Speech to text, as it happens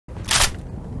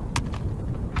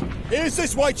Here's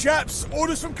this way, chaps.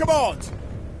 Orders from command.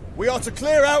 We are to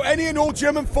clear out any and all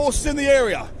German forces in the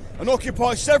area and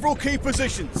occupy several key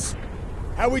positions.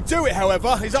 How we do it,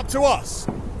 however, is up to us.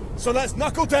 So let's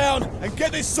knuckle down and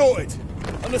get this sorted.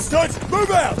 Understood?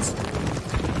 Move out!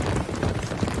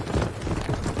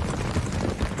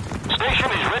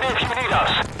 Station is ready if you need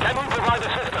us. Can we provide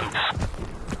assistance?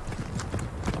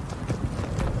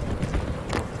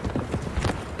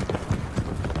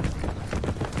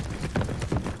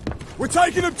 We're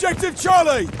taking objective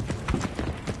Charlie!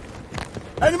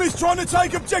 Enemies trying to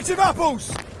take objective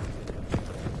Apples!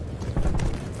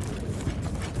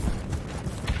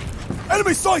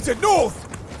 Enemy sighted, north!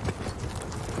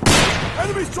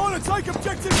 Enemies trying to take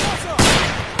objective Butter!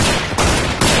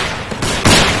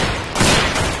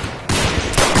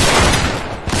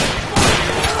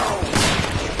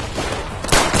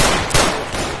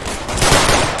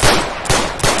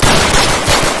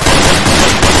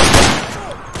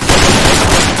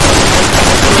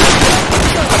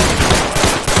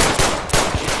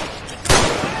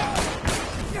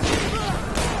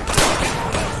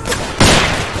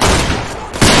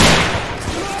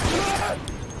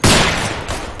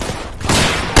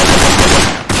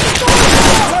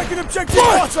 Objective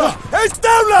Butter! Heads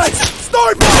down, lads!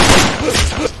 Sniper!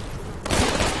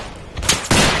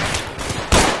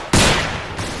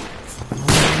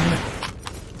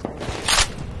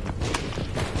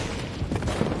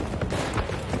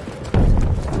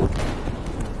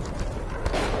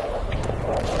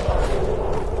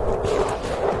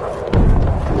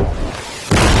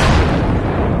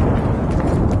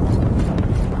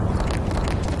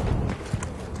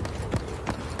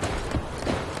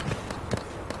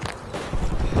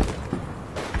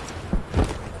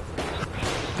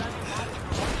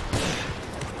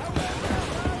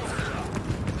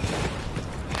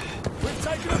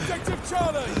 Objective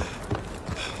Charlie!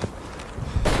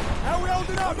 How are we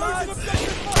holding up, lads?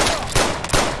 Objective Butter!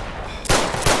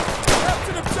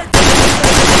 Captain objective Butter!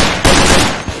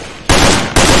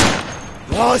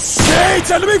 Oh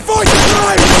shit! Enemy fighter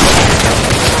plane!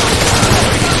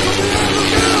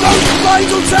 Those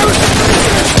planes will tear us to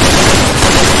pieces!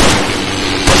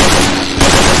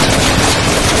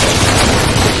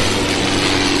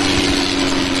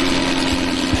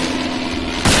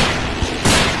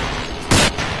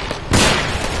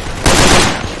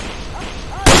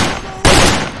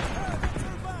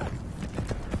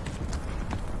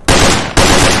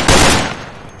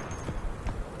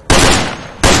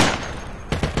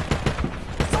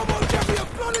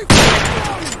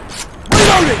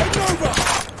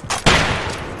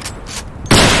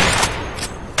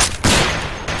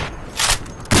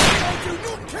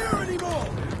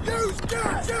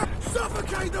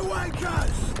 Suffocate the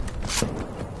wankers!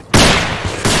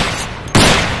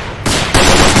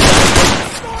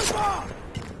 Sniper!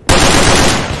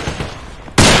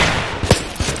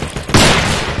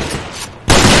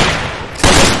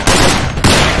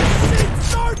 Shit,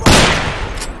 sniper!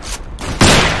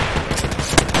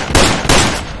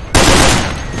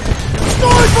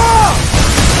 Sniper!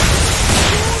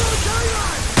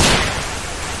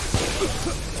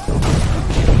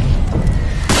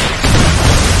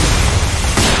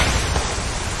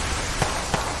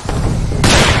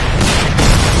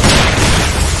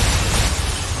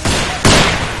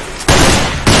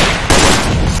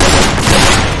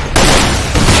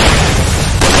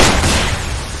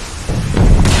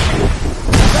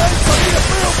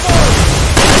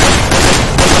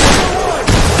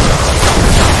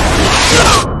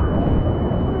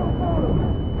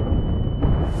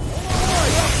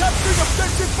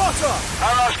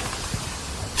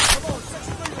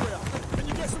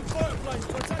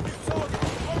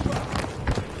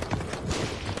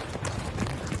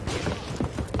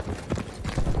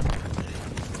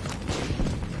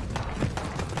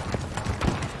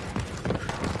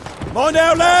 Mind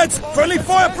out, lads! Friendly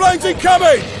fire planes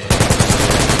incoming!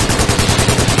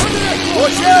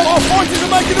 Watch out! Our fighters are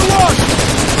making a run!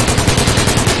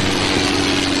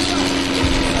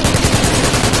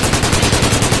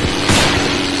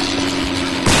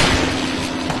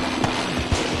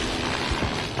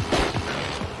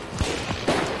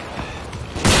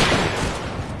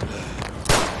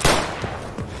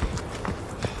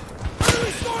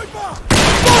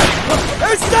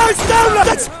 It's down,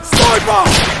 lads! Sniper!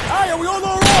 Hey, are we all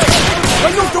alright?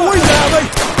 They knocked the wind out of me!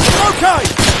 Okay!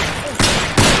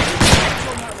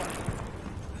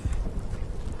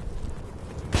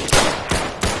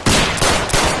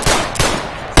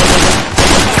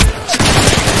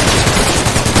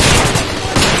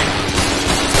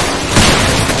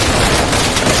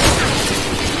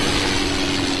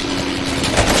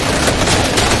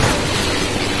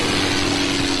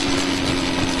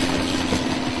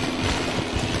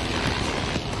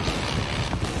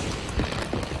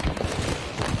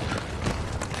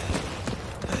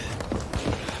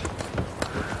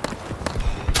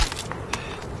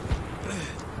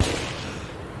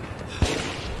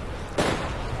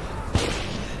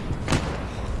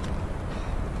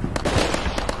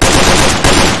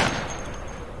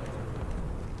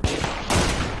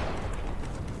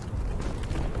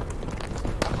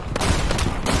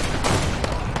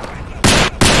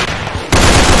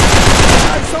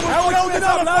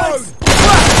 up, lads!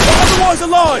 Otherwise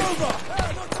alive!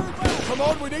 Come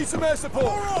on, we need some air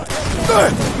support!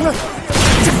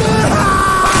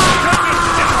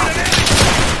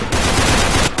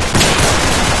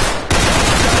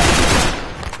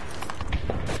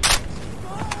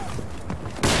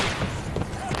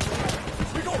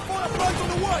 We got fireplanes on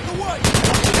the way!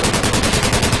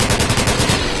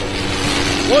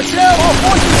 Watch out! Our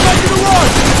fighters making a run!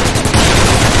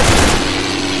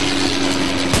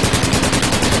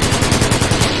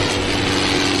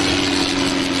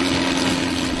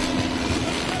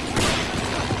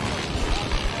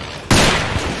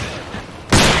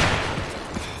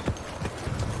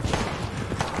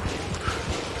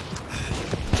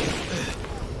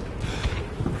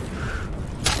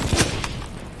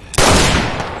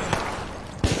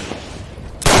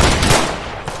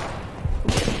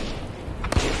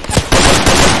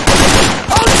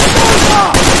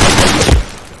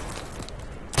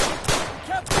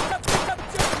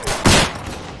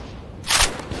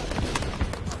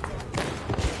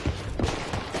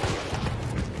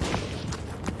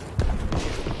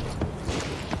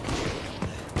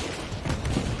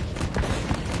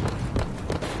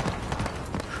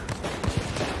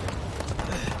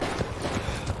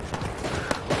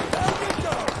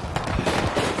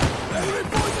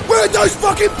 Where'd those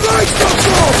fucking planes come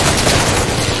from?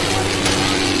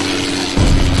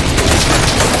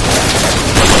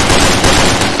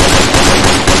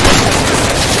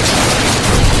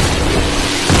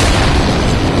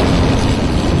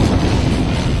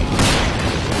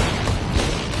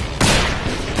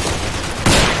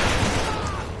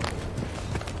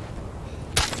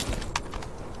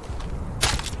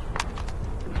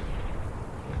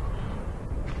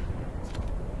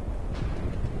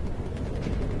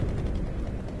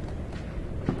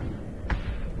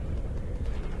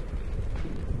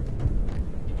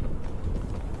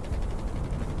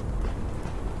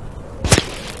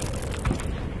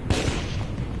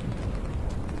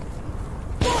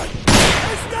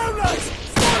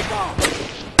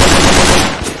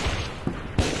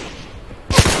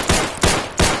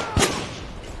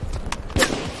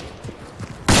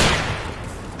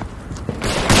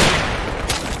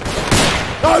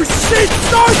 Oh shit!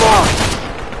 Sniper!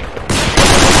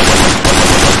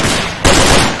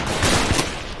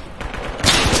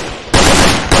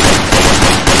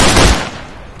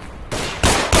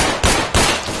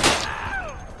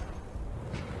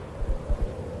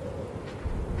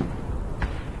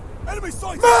 Enemy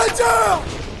sighted! Man down!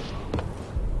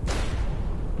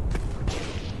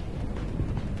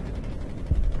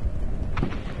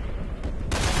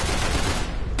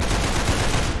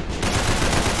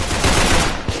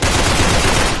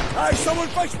 Hey, someone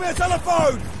fetch me a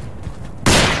telephone!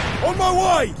 On my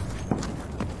way!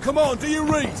 Come on, do you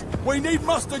read? We need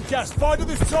mustard gas. Fire to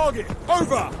this target.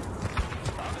 Over!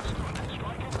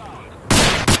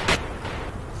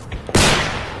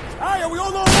 Hey, are we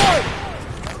all alright?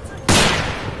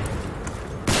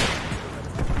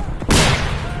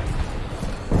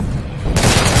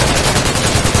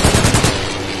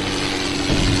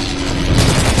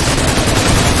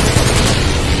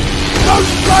 Those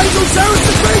planes will tear us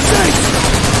to pieces!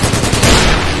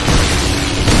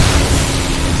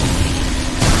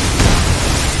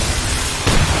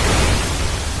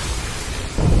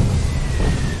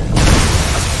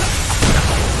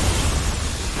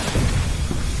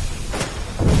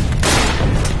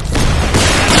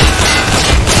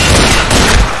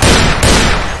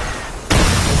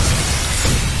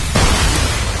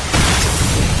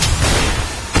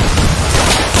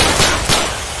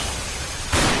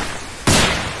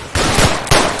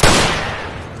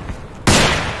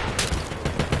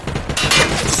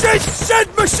 Shed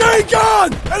machine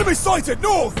gun! Enemy sighted,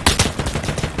 north!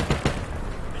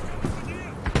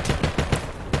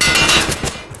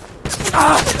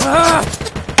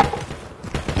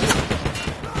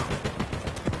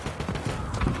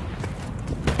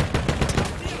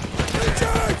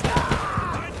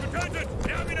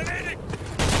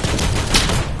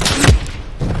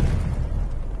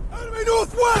 Enemy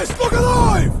northwest, look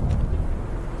alive!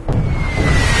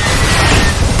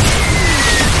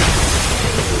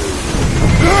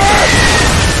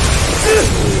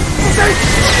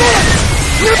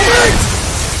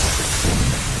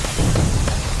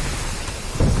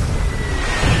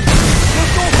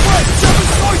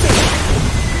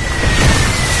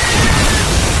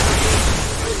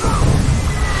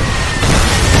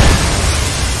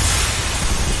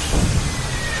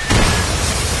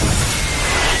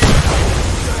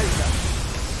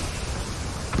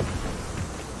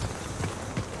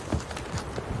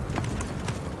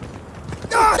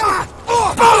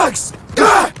 Bollocks!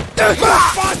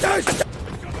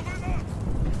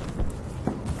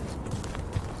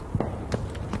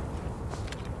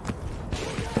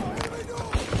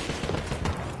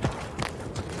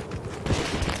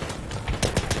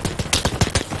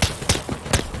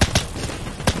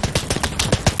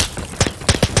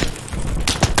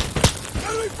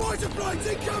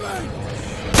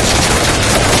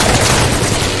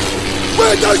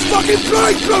 Where'd those fucking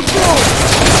planes come from?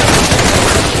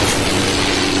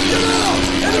 Get out!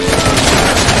 Enemy out!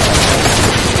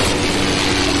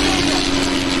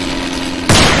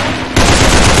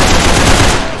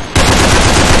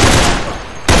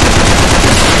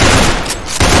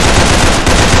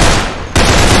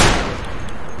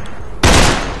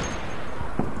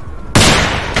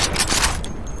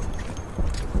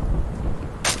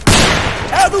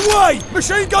 Out of the way!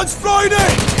 Machine guns flying in!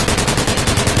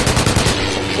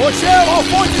 Watch out, our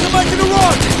fighters are making a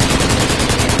run!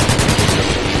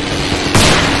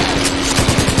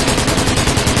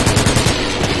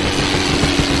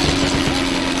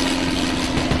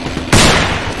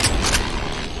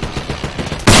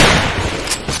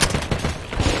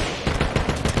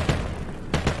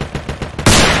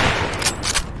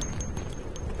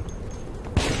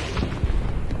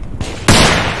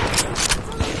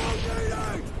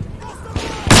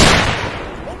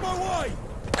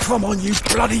 Come on, you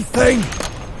bloody thing!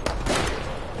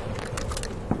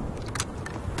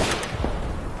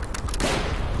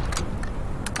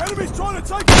 Enemy's trying to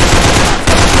take it!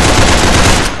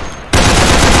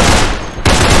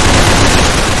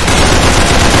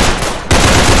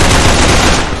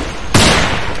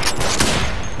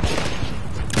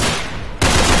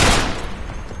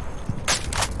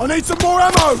 I need some more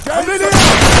ammo! I'm in here!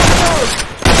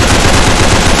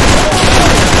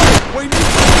 We need to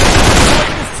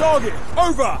target!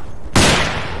 Over!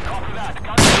 Copy that.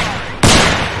 Gun firing.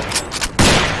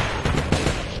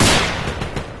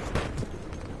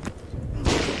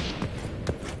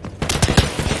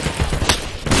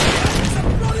 It's a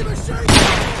bloody machine!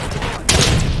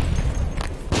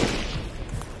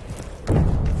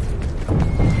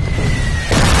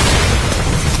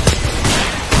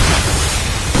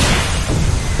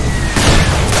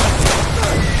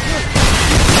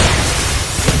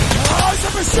 Oh, it's a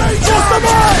machine! Just the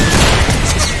man!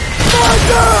 Man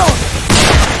down!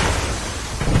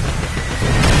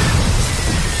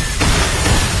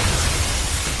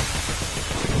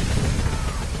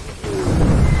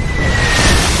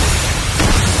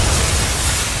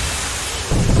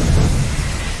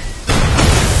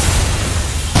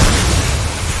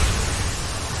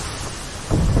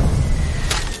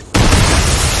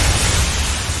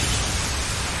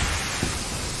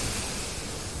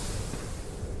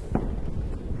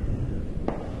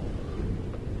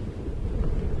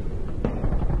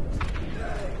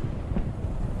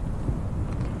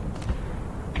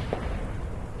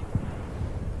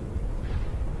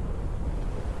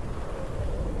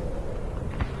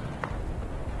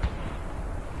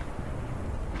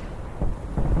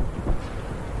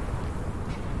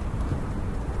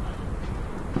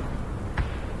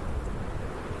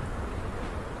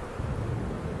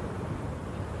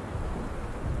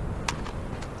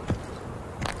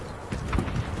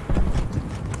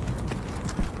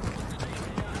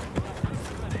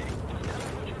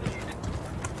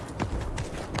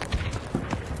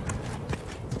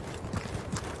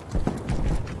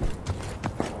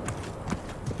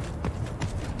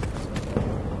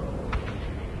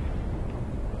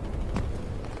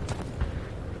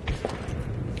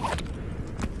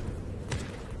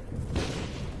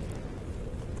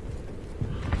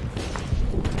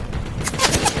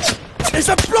 It's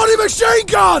a bloody machine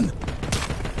gun!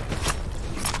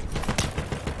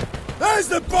 There's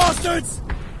the bastards!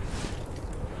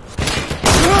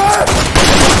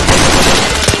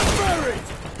 Buried!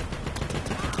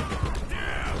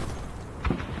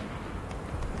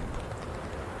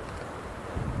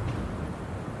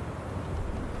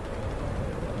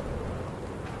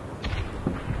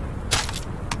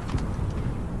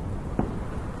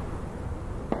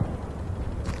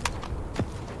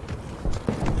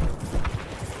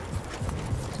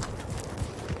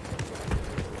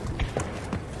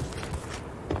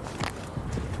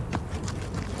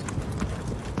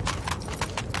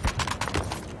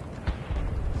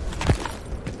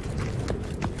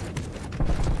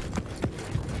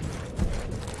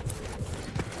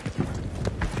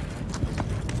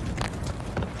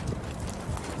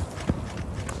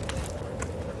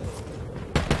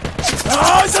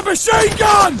 Oh, it's a machine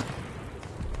gun!